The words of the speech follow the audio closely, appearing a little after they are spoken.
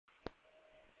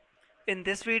In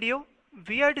this video,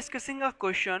 we are discussing a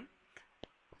question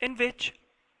in which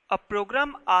a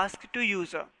program asks to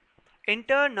user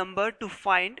enter a number to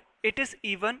find it is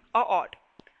even or odd.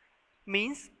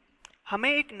 Means हमें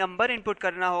एक number input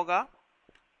करना होगा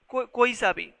कोई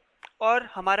सा भी, और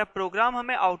हमारा programme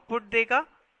हमें आउटपुट देगा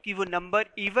कि वो नंबर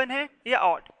इवन है या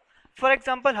ऑड. फॉर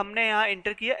एग्जांपल हमने यहाँ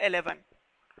इंटर किया 11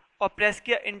 और प्रेस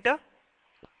किया इंटर,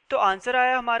 तो आंसर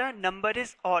आया हमारा नंबर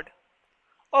इज ऑड.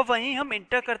 और वहीं हम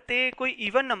इंटर करते कोई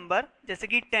इवन नंबर जैसे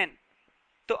कि 10,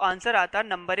 तो आंसर आता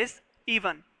number is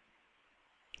even.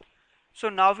 So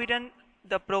now we run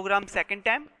the programme second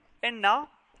time and now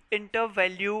inter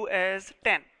value as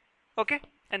 10. Okay,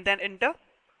 and then inter,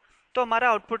 तो हमारा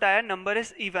आउटपुट आया नंबर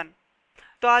इज इवन.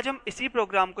 तो आज हम इसी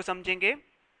प्रोग्राम को समझेंगे.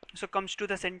 सो comes to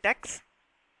the syntax.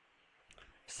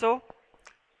 So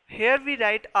here we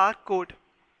write our code.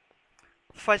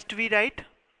 First we write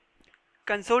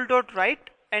console.write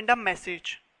and a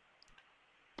message.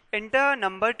 Enter a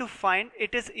number to find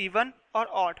it is even or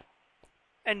odd,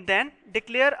 and then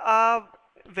declare a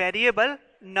variable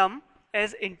num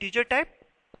as integer type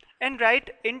and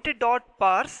write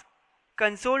int.parse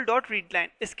console.readline.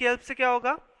 इसकी help से क्या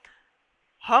होगा,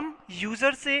 हम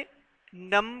user से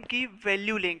num की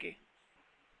value लेंगे.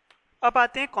 अब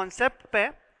आते हैं कॉन्सेप्ट पे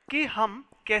कि हम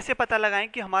कैसे पता लगाएं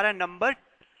कि हमारा नंबर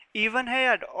इवन है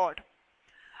या ऑड.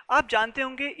 आप जानते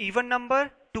होंगे इवन नंबर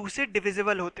 2 से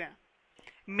डिविजिबल होते हैं,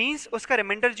 मींस उसका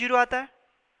रिमाइंडर 0 आता है.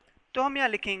 तो हम यहाँ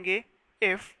लिखेंगे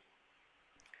if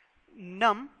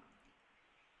num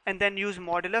and then use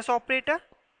modulus operator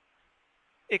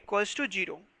equals to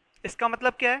 0. इसका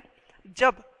मतलब क्या है,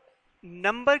 जब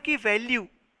नंबर की वैल्यू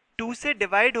 2 से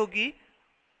डिवाइड होगी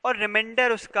और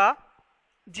रिमाइंडर उसका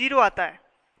 0 आता है,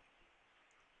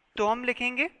 तो हम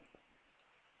लिखेंगे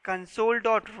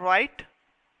console.write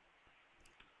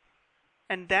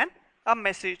and then a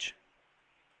message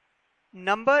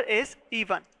number is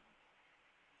even,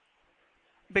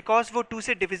 because वो 2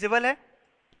 से डिविजिबल है.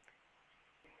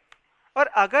 और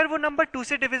अगर वो नंबर 2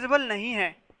 से डिविजिबल नहीं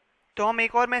है तो हम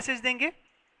एक और मैसेज देंगे,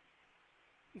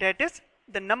 that is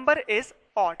the number is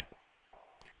odd.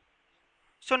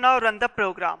 So now run the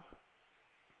program.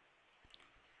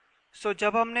 So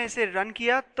जब हमने इसे रन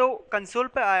किया तो कंसोल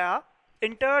पे आया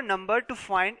inter number two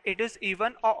find it is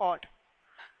even और ऑड.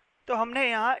 तो हमने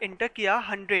यहाँ इंटर किया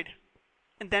 100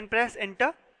 एंड देन प्रेस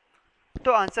इंटर,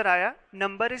 तो आंसर आया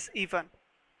number is even.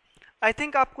 I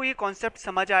think आपको ये कॉन्सेप्ट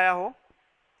समझ आया हो.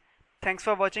 Thanks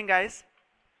for watching guys.